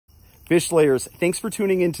Fish Slayers, thanks for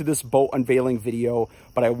tuning into this boat unveiling video,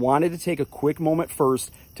 but I wanted to take a quick moment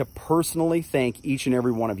first to personally thank each and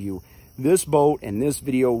every one of you. This boat and this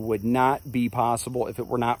video would not be possible if it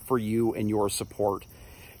were not for you and your support.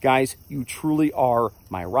 Guys, you truly are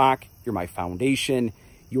my rock, you're my foundation,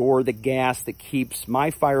 you're the gas that keeps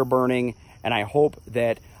my fire burning, and I hope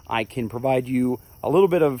that I can provide you a little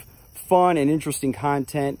bit of fun and interesting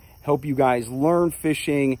content, help you guys learn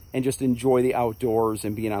fishing and just enjoy the outdoors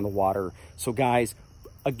and being on the water. So guys,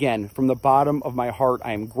 again, from the bottom of my heart,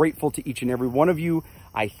 I am grateful to each and every one of you.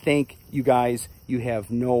 I thank you guys. You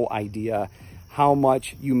have no idea how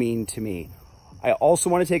much you mean to me. I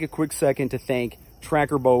also want to take a quick second to thank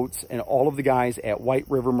Tracker Boats and all of the guys at White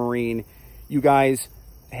River Marine. You guys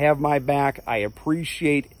have my back. I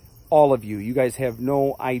appreciate all of you. You guys have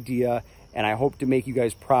no idea. And I hope to make you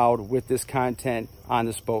guys proud with this content on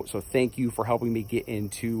this boat. So thank you for helping me get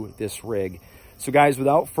into this rig. So guys,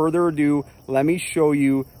 without further ado, let me show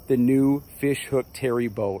you the new Fishhook Terry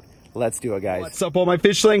boat. Let's do it, guys. What's up, all my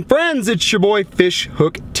fish slaying friends? It's your boy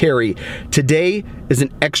Fishhook Terry. Today is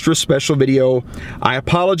an extra special video. I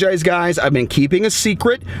apologize, guys. I've been keeping a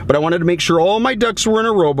secret, but I wanted to make sure all my ducks were in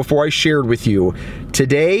a row before I shared with you.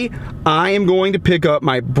 Today, I am going to pick up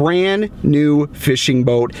my brand new fishing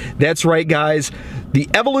boat. That's right, guys. The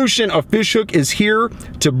evolution of Fishhook is here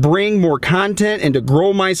to bring more content and to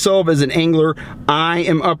grow myself as an angler. I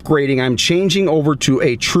am upgrading. I'm changing over to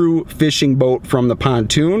a true fishing boat from the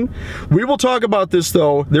pontoon. We will talk about this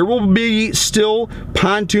though. There will be still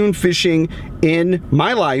pontoon fishing in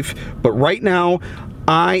my life, but right now,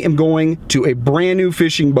 I am going to a brand new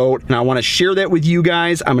fishing boat and I want to share that with you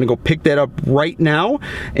guys. I'm going to go pick that up right now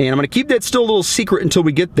and I'm going to keep that still a little secret until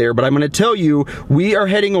we get there, but I'm going to tell you we are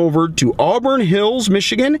heading over to Auburn Hills,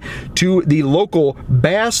 Michigan to the local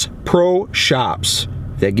Bass Pro Shops.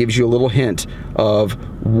 That gives you a little hint of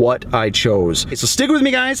what I chose. So stick with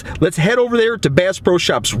me, guys. Let's head over there to Bass Pro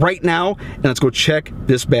Shops right now and let's go check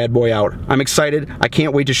this bad boy out. I'm excited. I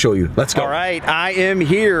can't wait to show you. Let's go. All right, I am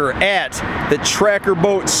here at the Tracker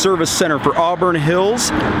Boat Service Center for Auburn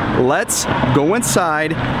Hills. Let's go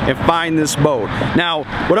inside and find this boat. Now,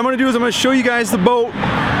 what I'm gonna do is I'm gonna show you guys the boat,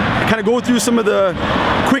 kind of go through some of the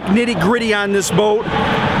quick nitty-gritty on this boat,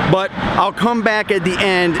 but I'll come back at the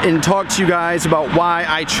end and talk to you guys about why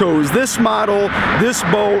I chose this model, this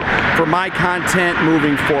boat, for my content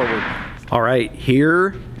moving forward. All right,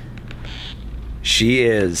 here she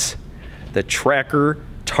is, the Tracker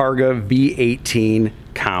Targa V-18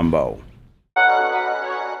 combo.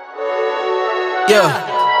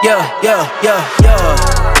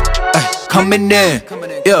 Coming in,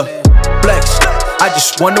 flex, I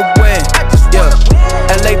just wanna win,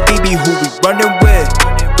 LABB, who we running with,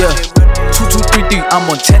 2233, I'm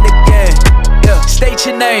on 10 again, state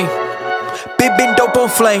your name, big dope on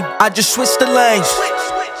flame, I just switched the lanes,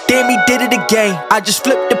 damn he did it again, I just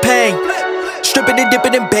flipped the pain, stripping and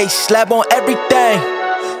dipping in bass, slab on everything.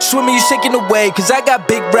 Swimming, you sinking away, cause I got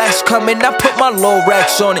big racks coming. I put my low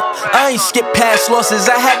racks on it. I ain't skip past losses,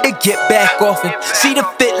 I had to get back off it. See the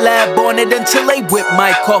fit lab on it until they whip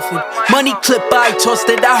my coffin. Money clip, I tossed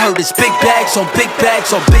it, I heard it's big bags on big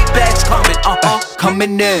bags on big bags coming,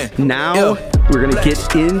 coming in. Now, we're gonna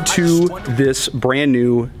get into this brand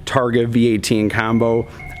new Targa V-18 combo.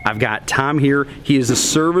 I've got Tom here. He is the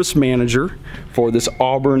service manager for this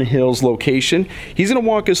Auburn Hills location. He's gonna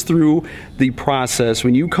walk us through the process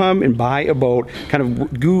when you come and buy a boat, kind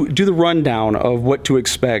of do the rundown of what to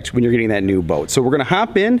expect when you're getting that new boat. So we're gonna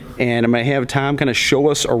hop in and I'm gonna have Tom kind of show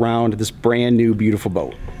us around this brand new, beautiful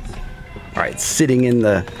boat. All right, sitting in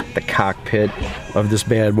the cockpit of this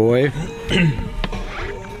bad boy.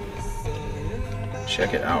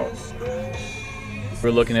 Check it out. We're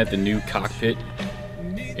looking at the new cockpit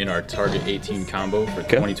in our Targa 18 combo for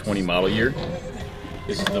 2020 model year.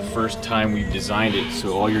 This is the first time we've designed it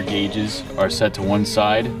so all your gauges are set to one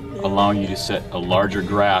side, allowing you to set a larger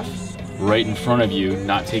graph right in front of you,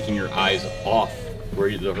 not taking your eyes off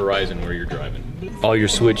the horizon where you're driving. All your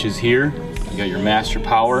switches here, you got your master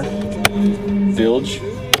power, bilge,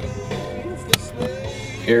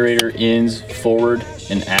 aerator ins forward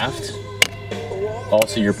and aft,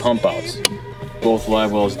 also your pump outs. Both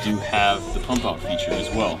live wells do have the pump out feature as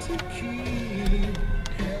well.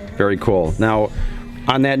 Very cool. Now,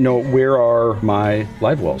 on that note, where are my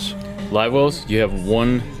live wells? Live wells, you have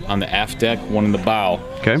one on the aft deck, one in the bow.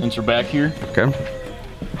 Okay. Since we're back here. Okay.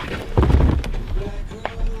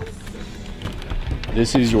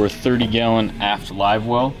 This is your 30-gallon aft live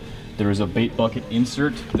well. There is a bait bucket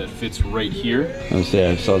insert that fits right here. I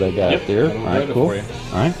saw that guy up there. All right, cool. All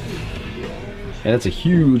right. And that's a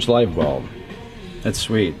huge live well. That's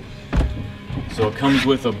sweet. So it comes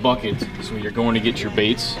with a bucket, so when you're going to get your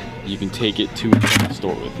baits, you can take it to the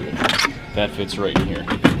store with you. That fits right in here.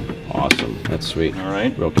 Awesome, that's sweet. All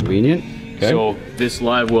right. Real convenient. Okay. So this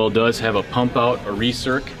live well does have a pump out, a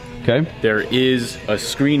recirc. Okay. There is a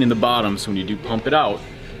screen in the bottom, so when you do pump it out,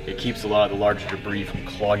 it keeps a lot of the larger debris from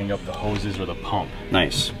clogging up the hoses or the pump.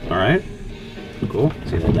 Nice. All right. Cool.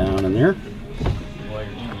 See that down in there? While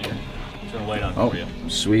you're in here, turn the light on for you.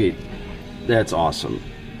 Sweet. That's awesome.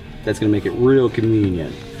 That's gonna make it real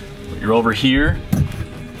convenient. You're over here.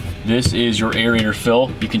 This is your aerator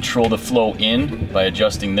fill. You control the flow in by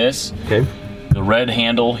adjusting this. Okay. The red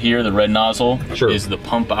handle here, the red nozzle, Sure. is the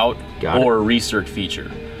pump out or recirc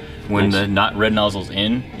feature. When Nice. the not red nozzle's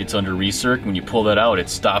in, it's under recirc. When you pull that out, it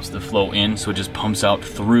stops the flow in, so it just pumps out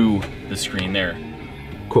through the screen there.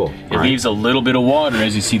 Cool. It leaves a little bit of water,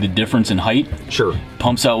 as you see the difference in height. Sure.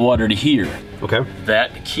 Pumps out water to here. Okay.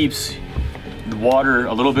 That keeps the water,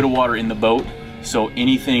 a little bit of water in the boat, so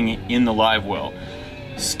anything in the live well,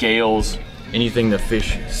 scales, anything the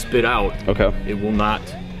fish spit out, Okay. it will not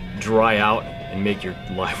dry out and make your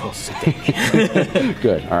live well stink.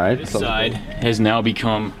 Good. All right. This side has now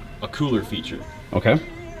become a cooler feature. Okay.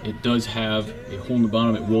 It does have a hole in the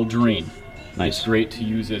bottom, it will drain. Nice. It's great to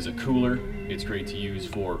use as a cooler. It's great to use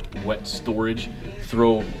for wet storage.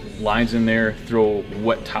 Throw lines in there, throw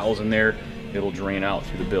wet towels in there, it'll drain out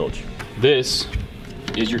through the bilge. This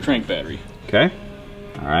is your crank battery. Okay.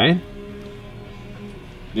 All right.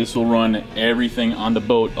 This will run everything on the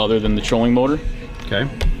boat other than the trolling motor. Okay.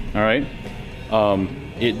 All right.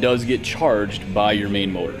 It does get charged by your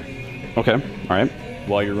main motor. Okay. All right.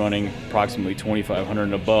 While you're running approximately 2,500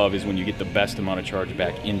 and above is when you get the best amount of charge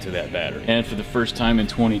back into that battery. And for the first time in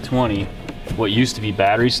 2020, what used to be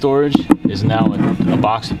battery storage is now a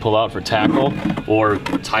box to pull out for tackle, or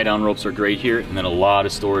tie down ropes are great here, and then a lot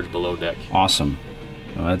of storage below deck. Awesome.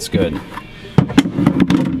 Oh, that's good.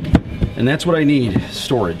 And that's what I need.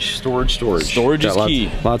 Storage. Storage. Storage is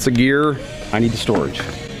key. Lots of gear. I need the storage.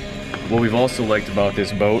 What we've also liked about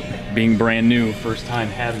this boat, being brand new, first time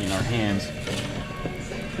having it in our hands,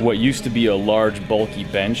 what used to be a large bulky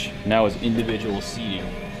bench now is individual seating.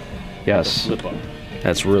 Yes. Flip up.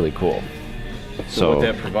 That's really cool. So what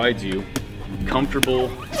that provides you,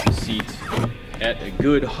 comfortable seats at a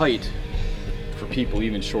good height for people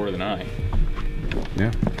even shorter than I, yeah,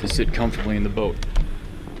 to sit comfortably in the boat.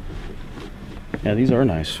 Yeah, these are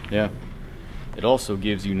nice. Yeah. It also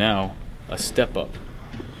gives you now a step up.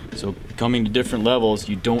 So coming to different levels,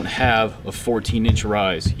 you don't have a 14-inch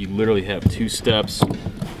rise. You literally have 2 steps.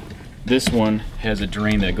 This one has a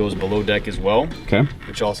drain that goes below deck as well, Okay.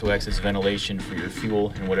 which also acts as ventilation for your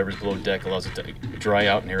fuel, and whatever's below deck allows it to dry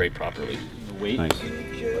out and aerate properly. The weight, Nice.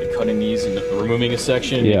 by cutting these and removing a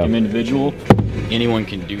section, Yeah. make them individual, anyone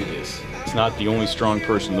can do this. It's not the only strong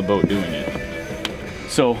person in the boat doing it.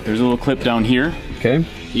 So there's a little clip down here. Okay.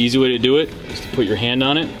 The easy way to do it is to put your hand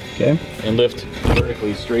on it Okay. and lift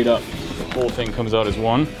vertically straight up. The whole thing comes out as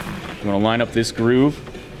one. I'm gonna line up this groove,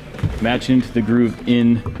 match into the groove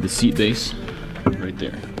in the seat base, right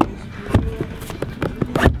there.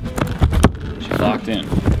 She's locked in.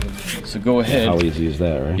 So go ahead. How easy is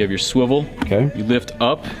that, right? You have your swivel. Okay. You lift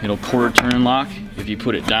up, it'll quarter turn and lock. If you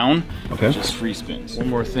put it down, Okay. it just free spins. One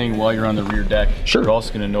more thing while you're on the rear deck. Sure. You're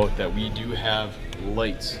also gonna note that we do have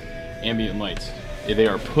lights, ambient lights. They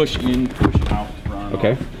are push in, push out, run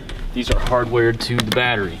Okay. off. These are hardwired to the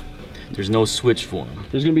battery. There's no switch for them.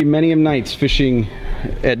 There's gonna be many nights fishing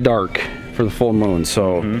at dark for the full moon,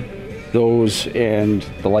 so those and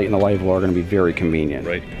the light in the live well are gonna be very convenient.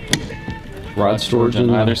 Right. Rod storage on in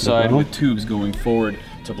either the side funnel? with tubes going forward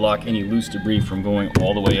to block any loose debris from going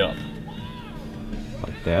all the way up.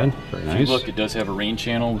 Like that. Very If nice. you look, it does have a rain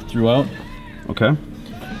channel throughout. Okay.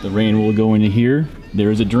 The rain will go into here.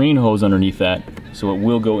 There is a drain hose underneath that, so it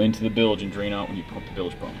will go into the bilge and drain out when you pump the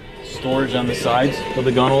bilge pump. Storage on the sides of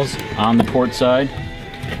the gunnels, on the port side.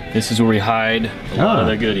 This is where we hide a lot of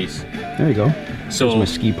the goodies. There you go. So, There's my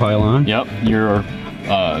ski pylon. yep, your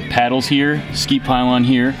paddles here, ski pylon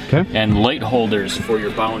here, Okay. and light holders for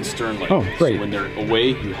your bow and stern light. Oh, great. So when they're away,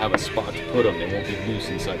 you have a spot to put them. They won't be loose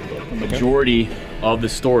inside the boat. The majority of the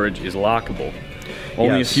storage is lockable.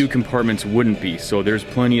 Only Yes. a few compartments wouldn't be, so there's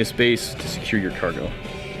plenty of space to secure your cargo.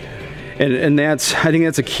 And that's, I think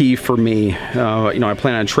that's a key for me. You know, I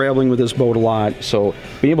plan on traveling with this boat a lot, so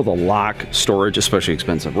being able to lock storage, especially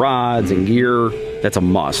expensive rods and gear, that's a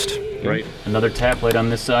must. Right. Another tap light on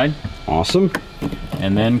this side, Awesome.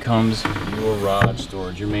 and then comes your rod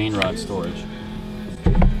storage, your main rod storage.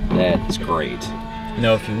 That's great.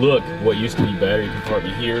 Now, if you look, what used to be battery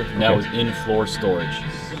compartment here now is in-floor storage.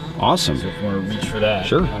 Awesome. So if you want to reach for that,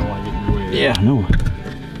 Sure. I don't want to get in your way. Yeah, no,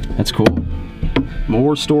 that's cool.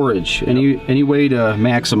 More storage. Any way to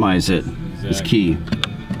maximize it is key.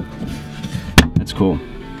 That's cool.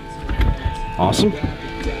 Awesome.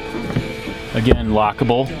 Again,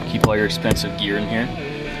 lockable. Keep all your expensive gear in here.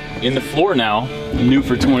 In the floor now, new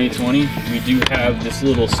for 2020, we do have this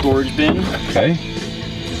little storage bin. Okay.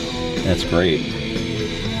 That's great.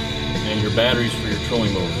 And your batteries for your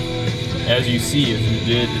trolling motor. As you see, if you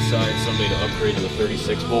did decide someday to upgrade to the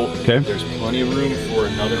 36 volt, okay, there's plenty of room for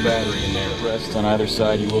another battery in there. Rest on either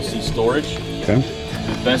side, you will see storage. Okay.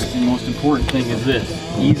 The best and most important thing is this: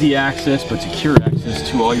 easy access, but secure access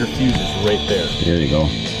to all your fuses right there. There you go.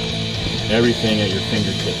 Everything at your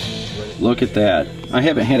fingertips. Look at that. I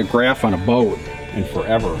haven't had a graph on a boat in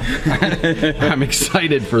forever. I'm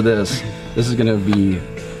excited for this. This is gonna be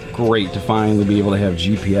great to finally be able to have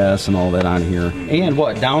GPS and all that on here. And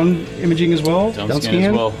what, down imaging as well? Down scan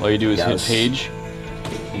as well. All you do is hit page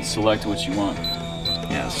and select what you want.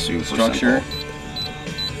 Yeah, super structure,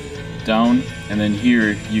 simple. Down, and then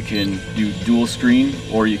here you can do dual screen,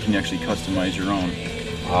 or you can actually customize your own.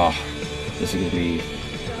 Oh, this is gonna be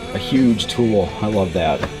a huge tool. I love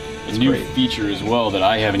that. A new feature as well that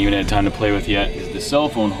I haven't even had time to play with yet is the cell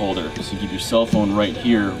phone holder. So you keep your cell phone right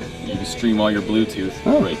here. You can stream all your Bluetooth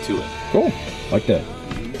right to it. Cool, like that.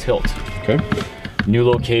 Tilt. Okay. New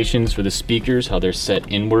locations for the speakers, how they're set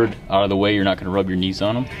inward, out of the way. You're not going to rub your knees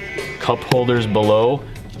on them. Cup holders below,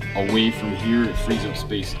 away from here. It frees up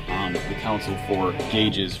space on the console for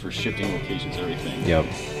gauges, for shifting locations, everything. Yep.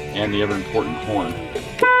 And the ever important horn.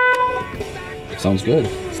 Sounds good.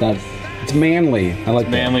 It's manly. I like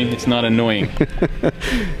manly. It's not annoying.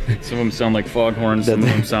 Some of them sound like foghorns. Some of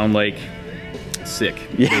them sound like sick.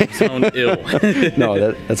 Yeah. They sound ill.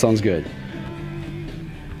 No, that sounds good.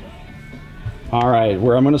 All right,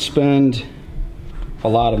 where I'm going to spend a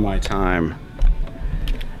lot of my time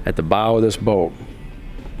at the bow of this boat.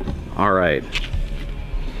 All right.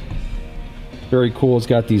 Very cool. It's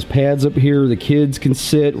got these pads up here. The kids can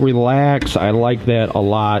sit, relax. I like that a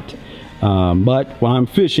lot. But when I'm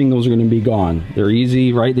fishing, those are going to be gone. They're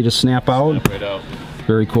easy, right? They just snap out. Snap right out.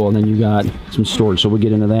 Very cool. And then you got some storage, so we'll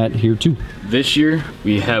get into that here too. This year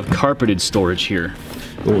we have carpeted storage here.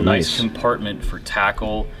 Oh, nice compartment for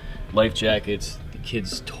tackle, life jackets, the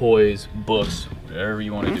kids' toys, books, whatever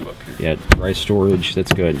you want to do up here. Yeah, dry storage.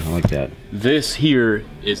 That's good. I like that. This here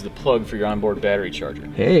is the plug for your onboard battery charger.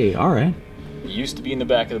 Hey, all right. It used to be in the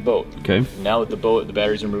back of the boat. Okay. Now that the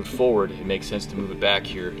batteries are moved forward, it makes sense to move it back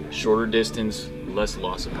here. Shorter distance, less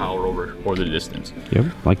loss of power over the distance. Yep,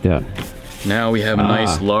 like that. Now we have a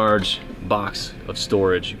nice large box of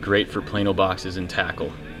storage, great for plano boxes and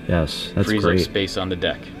tackle. Yes, that's great. Frees up space on the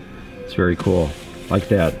deck. It's very cool, like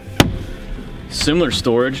that. Similar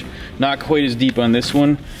storage, not quite as deep on this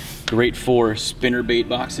one. Great for spinnerbait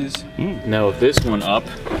boxes. Now this one up,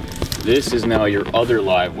 this is now your other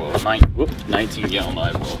live well, 19-gallon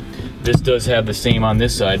live well. This does have the same on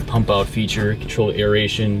this side, pump out feature, control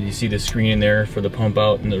aeration. You see the screen in there for the pump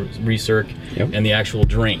out and the recirc, and the actual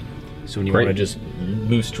drain. So when you want to just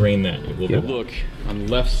loose drain that, it will look on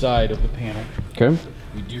the left side of the panel. Okay.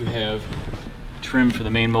 We do have trim for the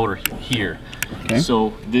main motor here. Okay.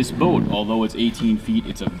 So this boat, although it's 18 feet,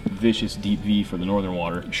 it's a vicious deep V for the northern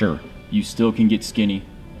water. Sure. You still can get skinny.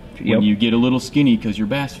 When you get a little skinny because you're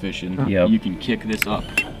bass fishing, you can kick this up.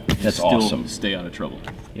 That's still awesome. Stay out of trouble.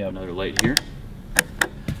 Another light here.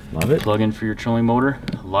 Love it. Plug in for your trolling motor.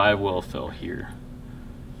 Live well fell here.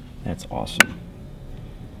 That's awesome.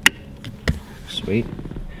 Sweet.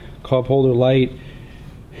 Cup holder light.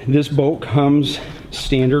 This boat comes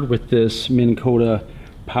standard with this Minn Kota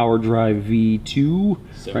Power Drive V2.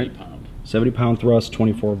 70 pound. 70 pound thrust,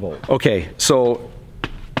 24 volt. Okay, so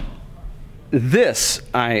this,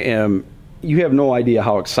 you have no idea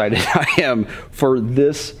how excited I am for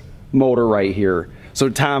this motor right here. So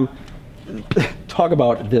Tom, talk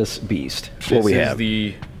about this beast. What we have. This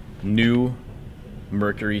is the new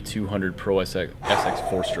Mercury 200 Pro SX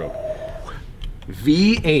 4-stroke.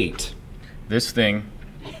 V8. This thing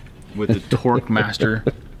with the Torque Master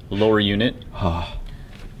lower unit.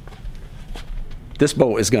 This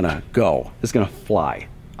boat is gonna go. It's gonna fly.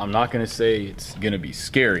 I'm not gonna say it's gonna be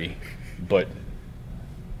scary, but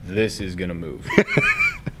this is gonna move.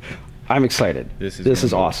 I'm excited. This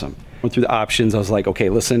is awesome. Went through the options. I was like, okay,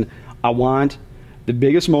 listen, I want the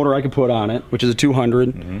biggest motor I could put on it, which is a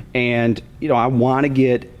 200, and I want to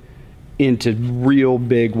get into real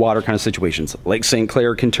big water kind of situations. Lake St.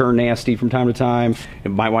 Clair can turn nasty from time to time. I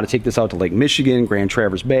might want to take this out to Lake Michigan, Grand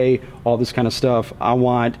Traverse Bay, all this kind of stuff. I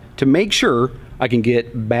want to make sure I can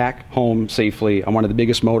get back home safely. I wanted the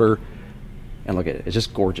biggest motor. And look at it, it's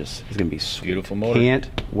just gorgeous. It's gonna be sweet. Beautiful motor. Can't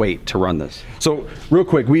wait to run this. So real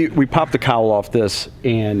quick, we popped the cowl off this,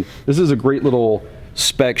 and this is a great little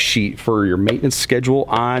spec sheet for your maintenance schedule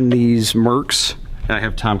on these Mercs. And I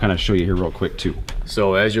have Tom kind of show you here real quick too.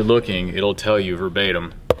 So as you're looking, it'll tell you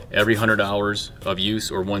verbatim every 100 hours of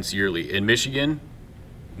use or once yearly. In Michigan,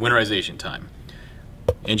 winterization time.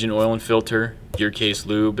 Engine oil and filter, gear case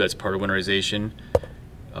lube, that's part of winterization.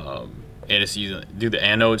 Anesthesia, do the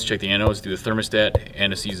anodes, check the anodes, do the thermostat,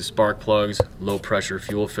 anesthesia spark plugs, low pressure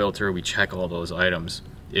fuel filter. We check all those items,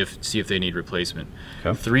 see if they need replacement.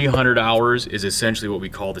 Okay. 300 hours is essentially what we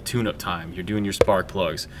call the tune-up time. You're doing your spark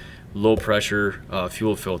plugs, low pressure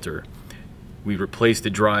fuel filter. We replace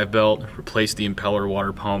the drive belt, replace the impeller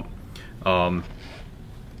water pump.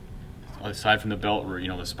 Aside from the belt, or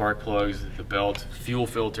the spark plugs, the belt, fuel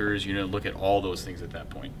filters, look at all those things at that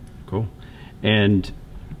point. Cool. And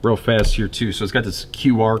real fast here too, so it's got this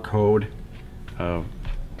QR code.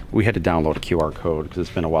 We had to download a QR code because it's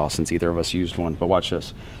been a while since either of us used one, but watch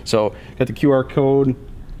this. So got the QR code,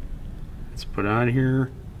 let's put it on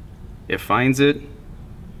here. It finds it.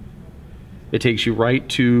 It takes you right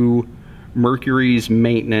to Mercury's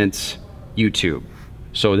maintenance YouTube.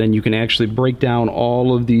 So then you can actually break down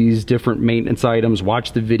all of these different maintenance items,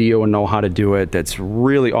 watch the video and know how to do it. That's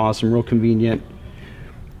really awesome, real convenient.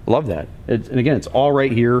 Love that. And again, it's all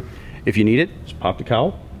right here. If you need it, just pop the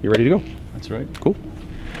cowl. You're ready to go. That's right. Cool.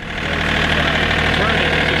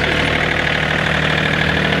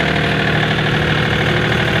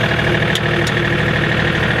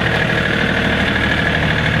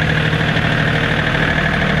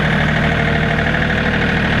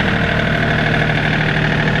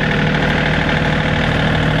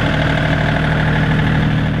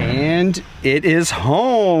 It is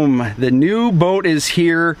home. The new boat is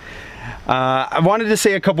here. I wanted to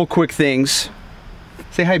say a couple quick things.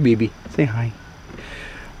 Say hi, baby. Say hi.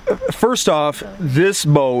 First off, this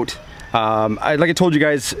boat, like I told you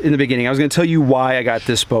guys in the beginning, I was going to tell you why I got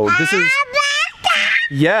this boat. This is,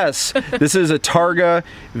 yes, this is a Targa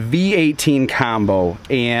V-18 combo,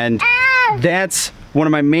 and that's one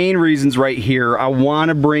of my main reasons right here. I want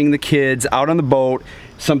to bring the kids out on the boat,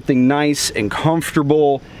 something nice and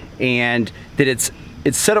comfortable, and that it's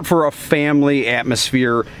set up for a family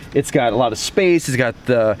atmosphere. It's got a lot of space. It's got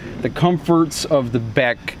the comforts of the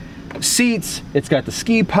back seats. It's got the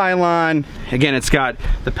ski pylon. Again, it's got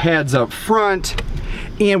the pads up front.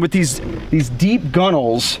 And with these deep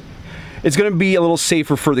gunnels, it's gonna be a little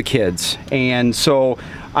safer for the kids. And so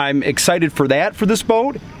I'm excited for that for this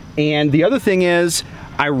boat. And the other thing is,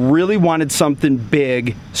 I really wanted something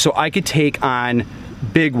big so I could take on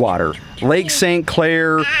big water. Lake St.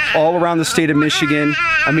 Clair, all around the state of Michigan.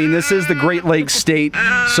 I mean, this is the Great Lakes state,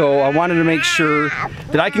 so I wanted to make sure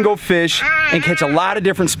that I can go fish and catch a lot of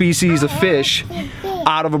different species of fish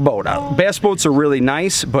out of a boat. Bass boats are really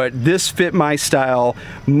nice, but this fit my style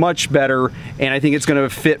much better, and I think it's gonna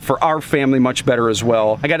fit for our family much better as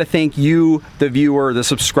well. I gotta thank you, the viewer, the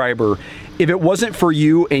subscriber. If it wasn't for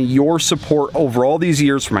you and your support over all these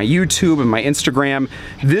years for my YouTube and my Instagram,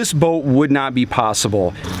 this boat would not be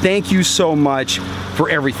possible. Thank you so much for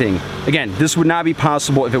everything. Again, this would not be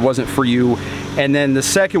possible if it wasn't for you. And then the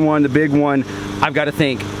second one, the big one, I've got to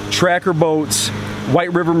thank Tracker Boats,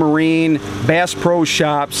 White River Marine, Bass Pro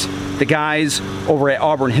Shops, the guys over at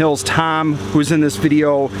Auburn Hills, Tom, who's in this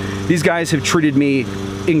video. These guys have treated me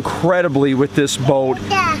incredibly with this boat.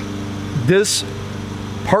 This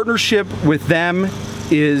partnership with them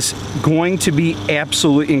is going to be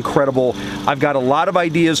absolutely incredible. I've got a lot of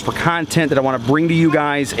ideas for content that I want to bring to you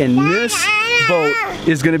guys, and this boat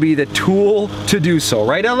is going to be the tool to do so.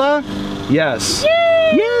 Right, Ella? Yes.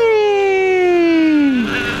 Yay!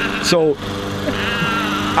 So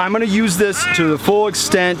I'm going to use this to the full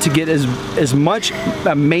extent to get as much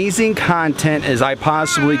amazing content as I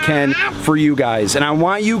possibly can for you guys. And I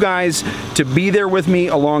want you guys to be there with me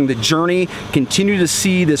along the journey, continue to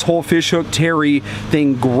see this whole Fishhook Terry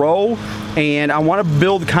thing grow, and I want to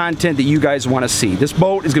build content that you guys want to see. This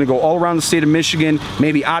boat is going to go all around the state of Michigan,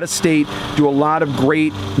 maybe out of state, do a lot of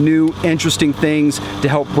great, new, interesting things to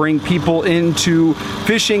help bring people into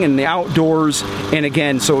fishing and the outdoors. And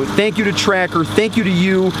again, so thank you to Tracker, thank you to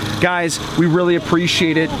you guys, we really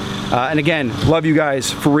appreciate it. And again, love you guys,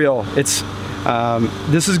 for real. It's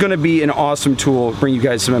this is going to be an awesome tool, bring you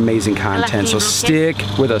guys some amazing content, so stick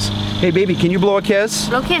with us. Hey baby, can you blow a kiss?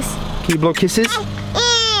 Blow kiss. Can you blow kisses?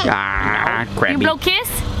 Ah, crabby. Can you blow kiss?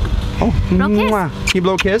 Oh, blow kiss. Can you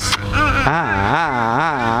blow kiss?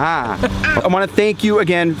 I want to thank you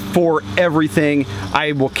again for everything.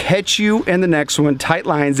 I will catch you in the next one. Tight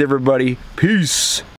lines, everybody. Peace.